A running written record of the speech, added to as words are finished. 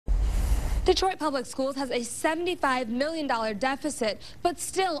Detroit Public Schools has a $75 million deficit, but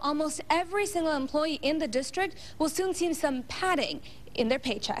still almost every single employee in the district will soon see some padding in their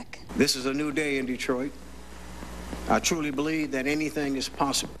paycheck. This is a new day in Detroit. I truly believe that anything is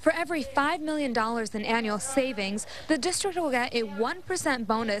possible. For every $5 million in annual savings, the district will get a 1%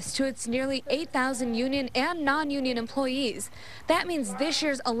 bonus to its nearly 8,000 union and non-union employees. That means this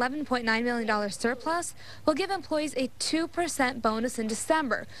year's $11.9 million surplus will give employees a 2% bonus in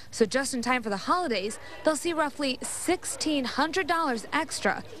December. So just in time for the holidays, they'll see roughly $1,600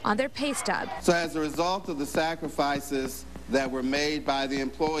 extra on their pay stub. So as a result of the sacrifices that were made by the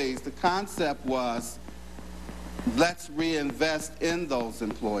employees, the concept was, let's reinvest in those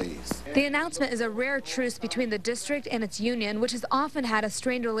employees. The announcement is a rare truce between the district and its union, which has often had a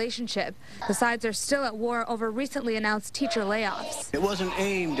strained relationship. The sides are still at war over recently announced teacher layoffs. It wasn't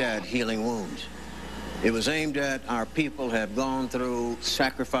aimed at healing wounds. It was aimed at our people have gone through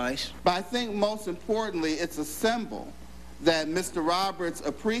sacrifice. But I think most importantly, it's a symbol that Mr. Roberts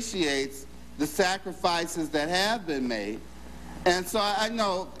appreciates the sacrifices that have been made. And so I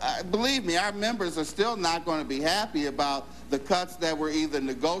know, believe me, our members are still not going to be happy about the cuts that were either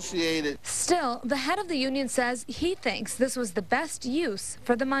negotiated. Still, the head of the union says he thinks this was the best use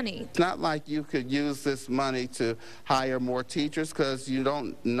for the money. It's not like you could use this money to hire more teachers because you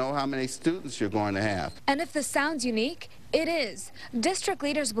don't know how many students you're going to have. And if this sounds unique, it is. District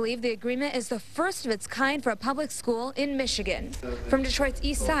leaders believe the agreement is the first of its kind for a public school in Michigan. From Detroit's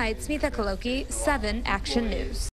East Side, Smitha Kaloki, 7 Action News.